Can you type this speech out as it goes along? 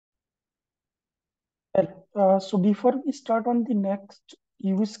So before we start on the next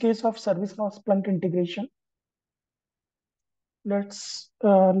use case of ServiceNow Splunk integration, let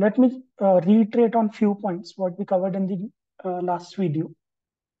me reiterate on few points what we covered in the last video.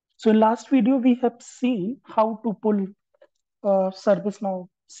 So in last video, we have seen how to pull ServiceNow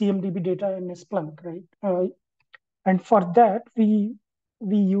CMDB data in Splunk, right? And for that, we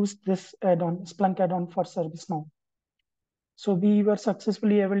used this add-on, Splunk add-on for ServiceNow. So we were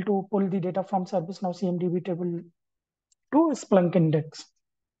successfully able to pull the data from ServiceNow CMDB table to Splunk index.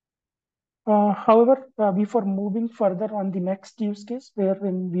 However, before moving further on the next use case,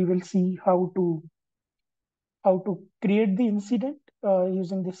 wherein we will see how to create the incident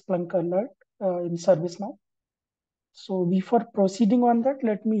using the Splunk alert in ServiceNow. So before proceeding on that,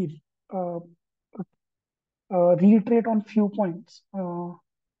 let me uh, reiterate on few points about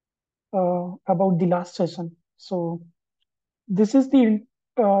the last session. So this is the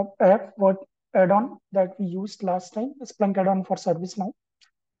app, what add-on that we used last time, Splunk add-on for ServiceNow.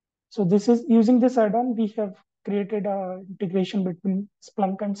 So this is using this add-on, we have created a integration between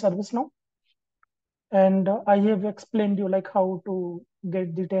Splunk and ServiceNow. And I have explained you like how to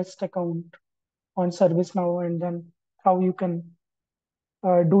get the test account on ServiceNow, and then how you can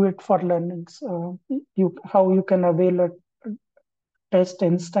do it for learnings. How you can avail a test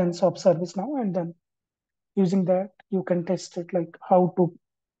instance of ServiceNow, and then using that you can test it, like how to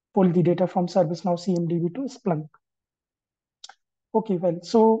pull the data from ServiceNow CMDB to Splunk. Okay, well,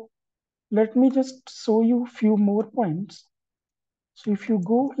 so let me just show you few more points. So if you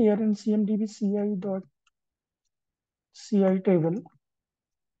go here in CMDB CI table,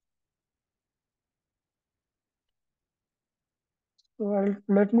 so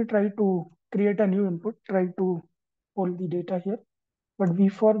let me try to create a new input, try to pull the data here. But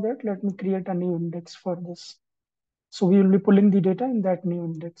before that, let me create a new index for this. So we will be pulling the data in that new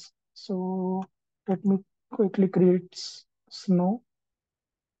index. So let me quickly create snow.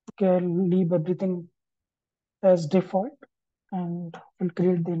 Okay, I'll leave everything as default and we'll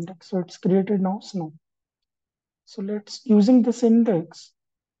create the index. So it's created now, snow. So using this index,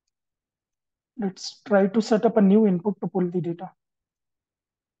 let's try to set up a new input to pull the data.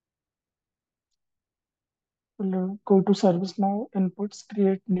 We'll go to ServiceNow inputs,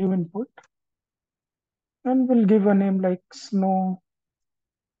 create new input, and we'll give a name like snow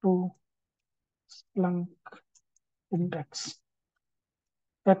to Splunk index.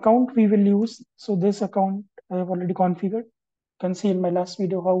 Account we will use. So this account I have already configured. You can see in my last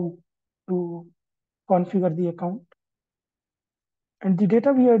video how to configure the account. And the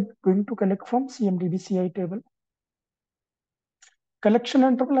data we are going to collect from CMDB CI table. Collection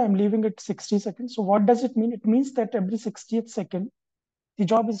interval, I'm leaving it 60 seconds. So what does it mean? It means that every 60th second, the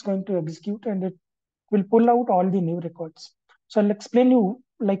job is going to execute and it will pull out all the new records. So I'll explain you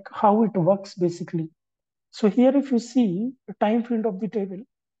like how it works basically. So here, if you see the time field of the table,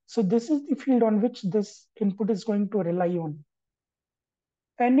 so this is the field on which this input is going to rely on.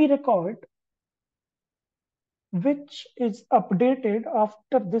 Any record which is updated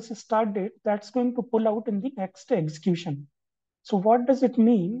after this start date, that's going to pull out in the next execution. So what does it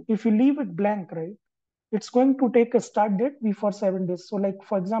mean? If you leave it blank, right, it's going to take a start date before 7 days. So like,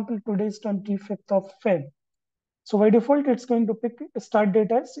 for example, today is 25th of Feb. So by default, it's going to pick a start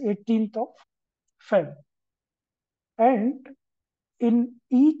date as 18th of Feb. And in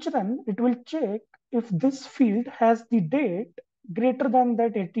each run, it will check if this field has the date greater than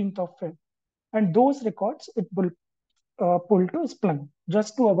that 18th of Feb. And those records, it will pull to Splunk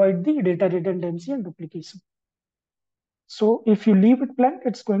just to avoid the data redundancy and duplication. So if you leave it blank,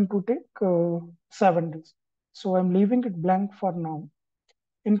 it's going to take 7 days. So I'm leaving it blank for now.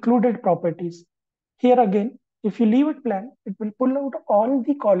 Included properties. Here again, if you leave it blank, it will pull out all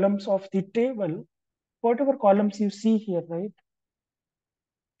the columns of the table, whatever columns you see here, right?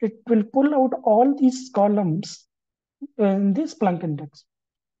 It will pull out all these columns in the Splunk index.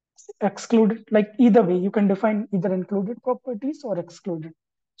 Excluded, like either way, you can define either included properties or excluded.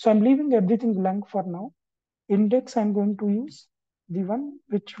 So I'm leaving everything blank for now. Index, I'm going to use the one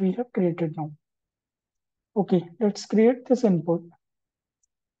which we have created now. Okay, let's create this input.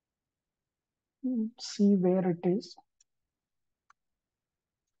 See where it is.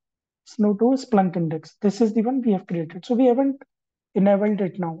 Snow to Splunk index. This is the one we have created. So we haven't enabled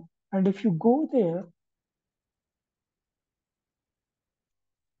it now. And if you go there,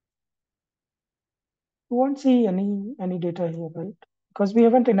 you won't see any data here, right? Because we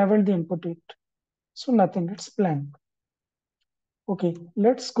haven't enabled the input yet. So nothing, it's blank. Okay,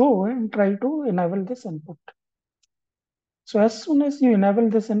 let's go and try to enable this input. So as soon as you enable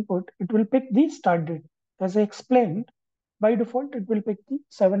this input, it will pick the start date. As I explained, by default, it will pick the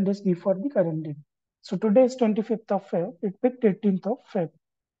 7 days before the current date. So today is 25th of Feb. It picked 18th of Feb.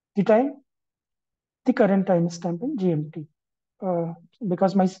 The time, the current time stamp in GMT.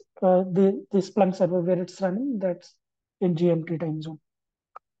 Because the Splunk server where it's running, that's in GMT time zone.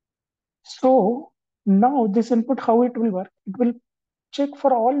 So now this input, how it will work? It will check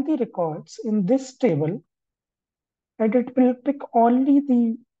for all the records in this table, and it will pick only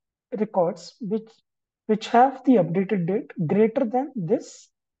the records which have the updated date greater than this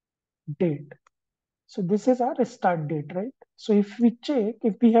date. So this is our start date, right? So if we check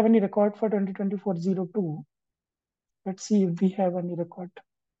if we have any record for 2024-02, let's see if we have any record.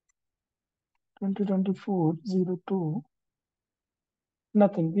 2024-02,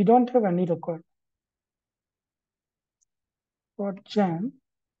 nothing. We don't have any record. For Jan,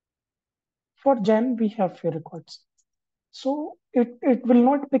 we have few records. So it will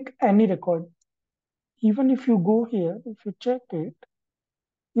not pick any record. Even if you go here, if you check it,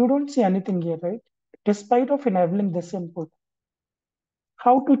 you don't see anything here, right? Despite of enabling this input.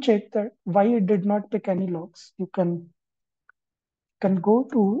 How to check that why it did not pick any logs? You can go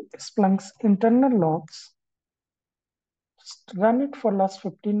to Splunk's internal logs, just run it for last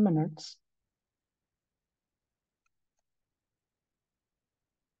 15 minutes,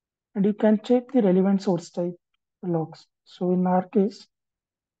 and you can check the relevant source type logs. So in our case,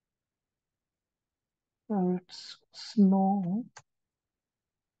 it's snow.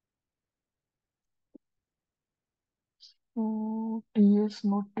 So TS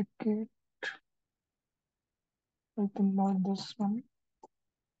no ticket. I think not this one.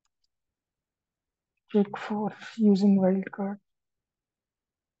 Check for using wildcard.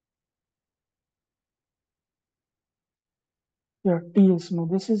 Yeah, TS no.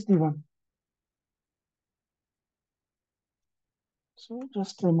 This is the one. So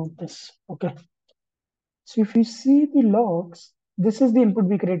just remove this. Okay. So if you see the logs, this is the input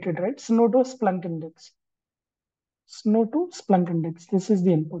we created, right? Snow to Splunk index. Snow to Splunk index. This is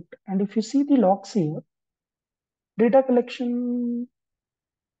the input. And if you see the logs here, data collection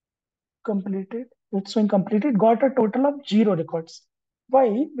completed. It's showing completed. Got a total of 0 records.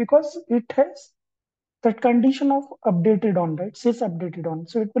 Why? Because it has that condition of updated on, right? Says updated on.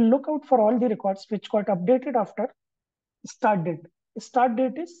 So it will look out for all the records which got updated after start date. Start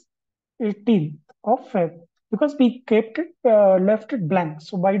date is 18th of Feb because we kept it, left it blank.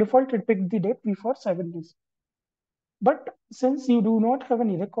 So by default, it picked the date before 7 days. But since you do not have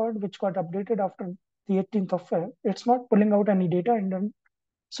any record which got updated after the 18th of Feb, it's not pulling out any data and then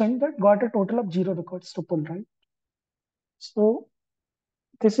showing that got a total of 0 records to pull, right? So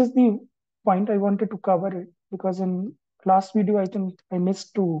this is the point I wanted to cover it because in last video, I think I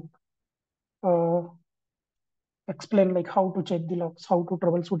missed to uh, explain like how to check the logs, how to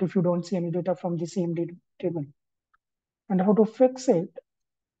troubleshoot if you don't see any data from the CMDB table, and how to fix it.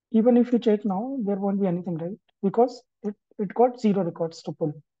 Even if you check now, there won't be anything, right? Because it got 0 records to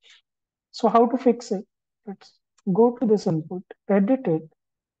pull. So how to fix it? Let's go to this input, edit it.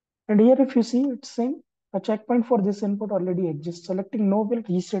 And here, if you see, it's saying a checkpoint for this input already exists. Selecting no will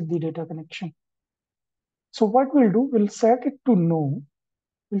reset the data connection. So what we'll do, we'll set it to no.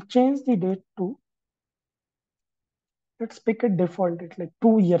 We'll change the date to, let's pick a default, it's like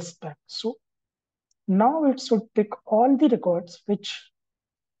 2 years back. So now it should pick all the records which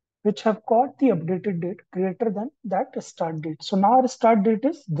have got the updated date greater than that start date. So now our start date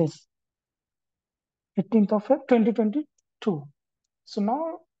is this, 18th of Feb 2022. So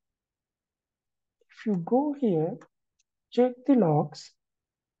now if you go here, check the logs,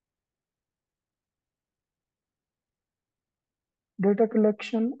 data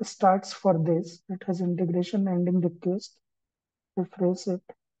collection starts for this. It has integration ending request, refresh it.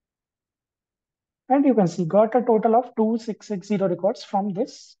 And you can see got a total of 2660 records from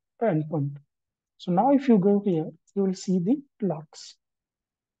this endpoint. So now if you go here, you will see the logs.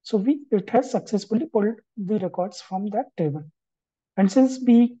 So it has successfully pulled the records from that table. And since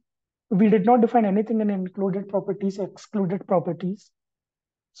we did not define anything in included properties, excluded properties,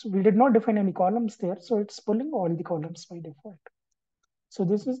 so we did not define any columns there. So it's pulling all the columns by default. So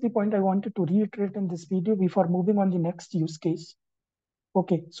this is the point I wanted to reiterate in this video before moving on the next use case.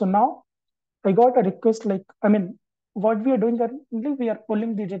 Okay, so now I got a request what we are doing currently, we are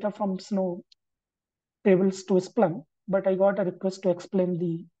pulling the data from Snow tables to Splunk, but I got a request to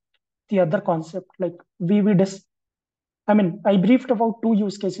explain the other concept. Like I briefed about 2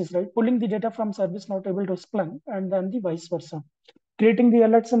 use cases, right? Pulling the data from ServiceNow table to Splunk and then the vice versa. Creating the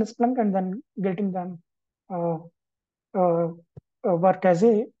alerts in Splunk and then getting them uh, uh, work as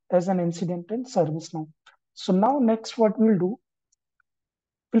an incident in ServiceNow. So now next what we'll do,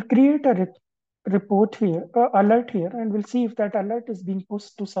 we'll create a report here, alert here, and we'll see if that alert is being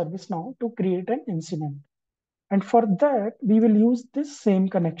pushed to ServiceNow to create an incident. And for that, we will use this same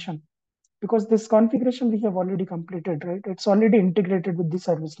connection because this configuration we have already completed, right? It's already integrated with the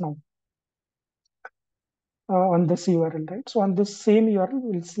ServiceNow on this URL, right? So on this same URL,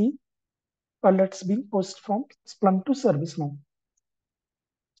 we'll see alerts being pushed from Splunk to ServiceNow.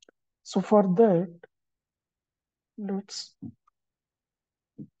 So for that,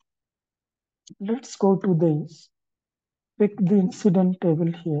 let's go to this, pick the incident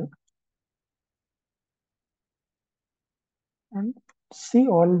table here, and see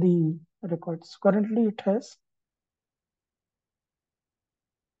all the records. Currently, it has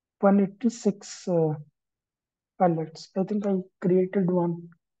 186 alerts. I think I created one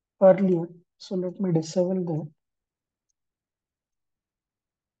earlier, so let me disable that.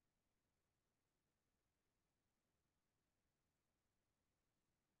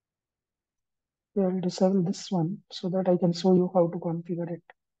 I'll disable this one so that I can show you how to configure it.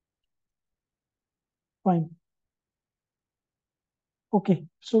 Fine. Okay,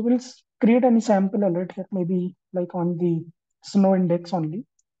 so we'll create any sample alert here, maybe like on the snow index only.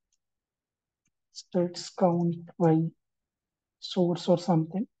 States count by source or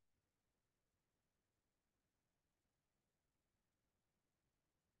something.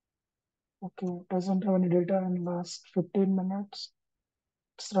 Okay, it doesn't have any data in last 15 minutes.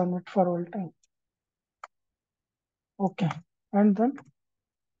 Let's run it for all time. Okay, and then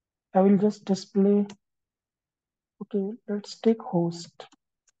I will just display. Okay, let's take host.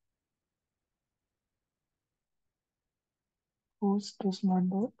 Host is not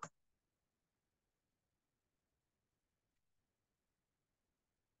there.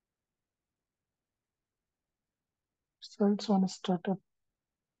 So it's on a startup.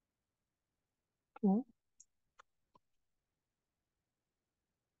 Okay.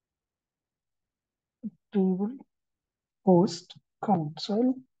 Table host count. So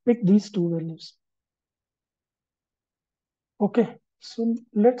I'll pick these two values. Okay, so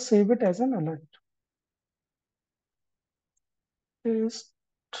let's save it as an alert. Paste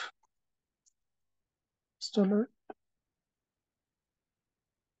alert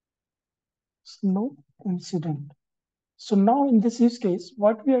snow incident. So now in this use case,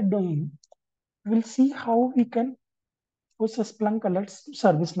 what we are doing, we'll see how we can push a Splunk alerts to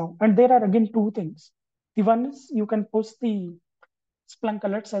ServiceNow. And there are again two things. The one is you can push the Splunk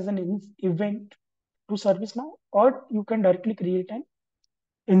alerts as an event to ServiceNow, or you can directly create an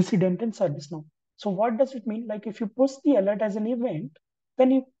incident in ServiceNow. So what does it mean? Like if you push the alert as an event,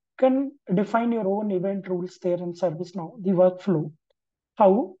 then you can define your own event rules there in ServiceNow, the workflow,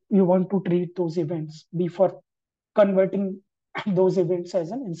 how you want to treat those events before converting those events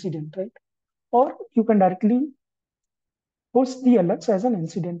as an incident, right? Or you can directly push the alerts as an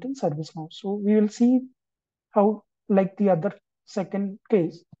incident in ServiceNow. So we will see how, like the other second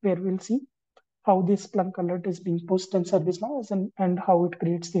case, where we'll see how this Splunk alert is being pushed in ServiceNow and how it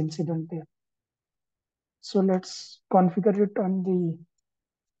creates the incident there. So let's configure it on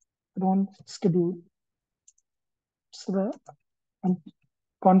the run schedule. So I'm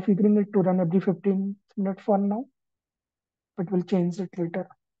configuring it to run every 15 minutes for now, but we'll change it later.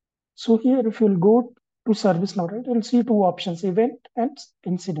 So here, if you'll go to ServiceNow, right, you'll see two options, event and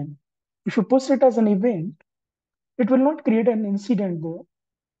incident. If you push it as an event, it will not create an incident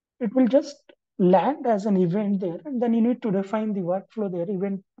there. It will just land as an event there. And then you need to define the workflow there,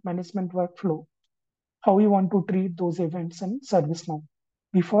 event management workflow, how you want to treat those events in ServiceNow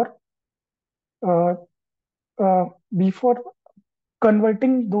before uh, before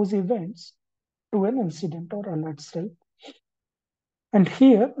converting those events to an incident or alerts, right? And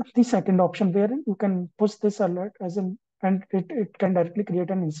here, the second option wherein you can push this alert as an, and it can directly create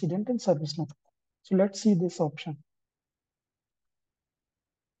an incident in ServiceNow. So let's see this option.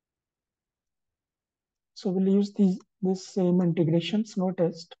 So we'll use this same integrations, no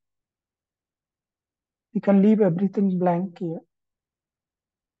test. We can leave everything blank here.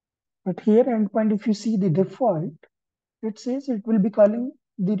 But here endpoint, if you see the default, it says it will be calling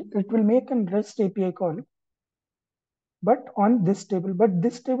it will make an REST API call, but on this table, but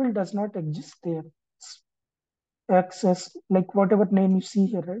this table does not exist there. Access, like whatever name you see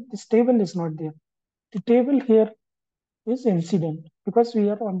here, right? This table is not there. The table here is incident because we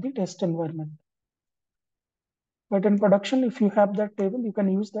are on the test environment. But in production, if you have that table, you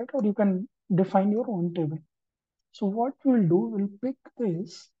can use that or you can define your own table. So what we'll do, we'll pick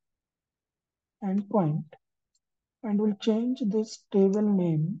this endpoint and we'll change this table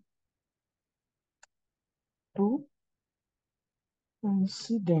name to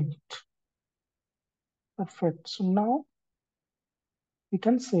incident. Perfect. So now we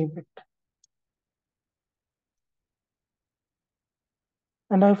can save it.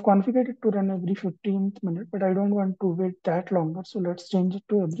 And I've configured it to run every 15th minute, but I don't want to wait that longer. So let's change it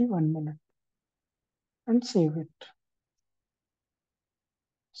to every 1 minute and save it.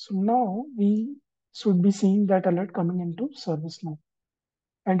 So now we should be seeing that alert coming into ServiceNow,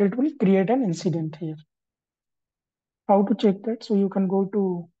 and it will create an incident here. How to check that? So you can go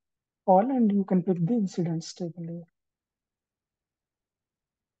to all and you can pick the incidents table here.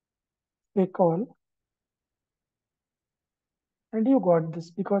 Pick all, and you got this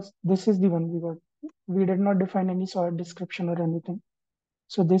because this is the one we got. We did not define any sort description or anything.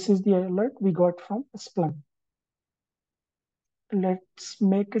 So this is the alert we got from Splunk. Let's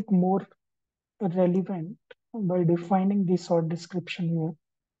make it more relevant by defining the sort description here.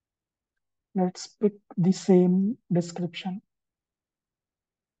 Let's pick the same description.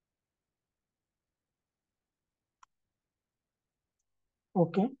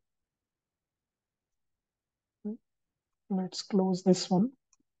 Okay. Let's close this one.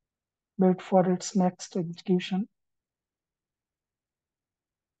 Wait for its next execution.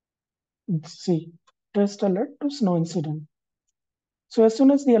 See, test alert to snow incident. So as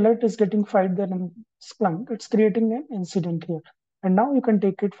soon as the alert is getting fired there in Splunk, it's creating an incident here. And now you can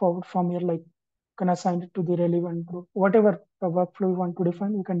take it forward from here, like you can assign it to the relevant group. Whatever workflow you want to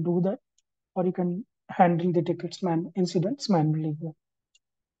define, you can do that, or you can handle the tickets incidents manually here.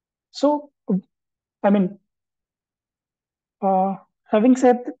 So, I mean, having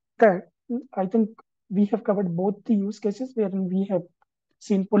said that, I think we have covered both the use cases wherein we have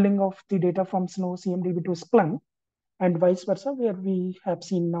seen pulling of the data from Snow CMDB to Splunk, and vice versa, where we have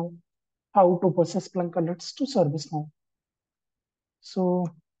seen now how to process Splunk alerts to ServiceNow. So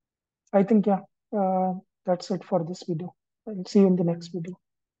I think, yeah, that's it for this video. I'll see you in the next video.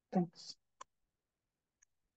 Thanks.